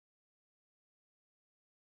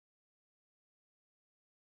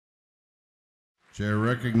Chair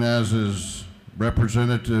recognizes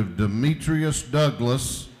Representative Demetrius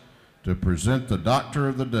Douglas to present the Doctor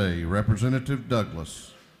of the Day. Representative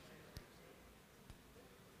Douglas.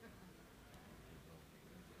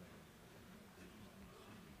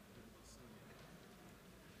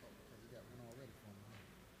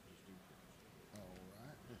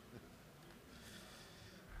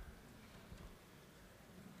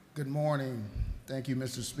 Good morning. Thank you,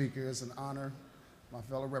 Mr. Speaker. It's an honor, my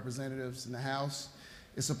fellow representatives in the House.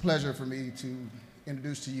 It's a pleasure for me to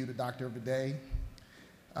introduce to you the Doctor of the Day.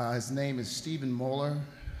 His name is Stephen Muller,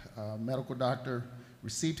 medical doctor,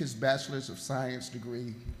 received his Bachelor's of Science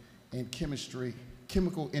degree in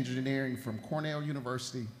chemical engineering from Cornell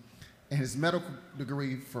University and his medical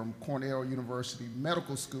degree from Cornell University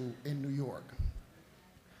Medical School in New York.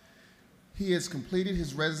 He has completed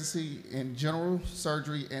his residency in general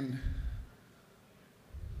surgery and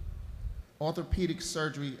orthopedic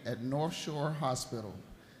surgery at North Shore Hospital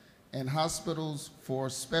and hospitals for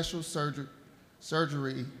special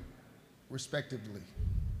surgery, respectively.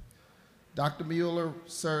 Dr. Muller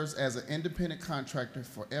serves as an independent contractor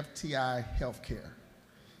for FTI Healthcare.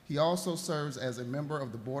 He also serves as a member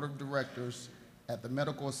of the Board of Directors at the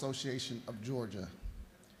Medical Association of Georgia.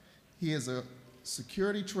 He is a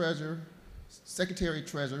Secretary Treasurer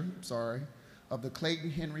of the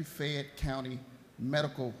Clayton Henry Fayette County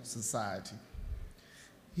Medical Society.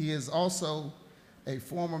 He is also a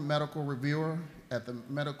former medical reviewer at the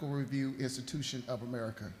Medical Review Institution of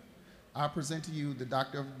America. I present to you the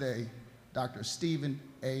Doctor of the Day, Dr. Stephen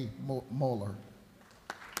A. Muller.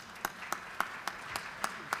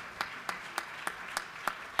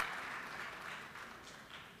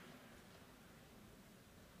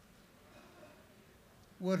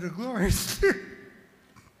 What a glorious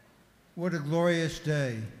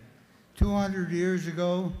day. 200 years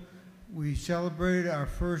ago, we celebrated our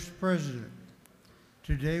first president.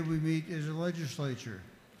 Today we meet as a legislature.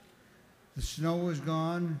 The snow is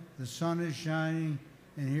gone, the sun is shining,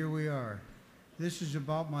 and here we are. This is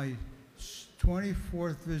about my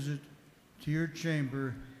 24th visit to your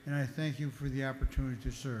chamber, and I thank you for the opportunity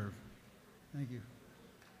to serve. Thank you.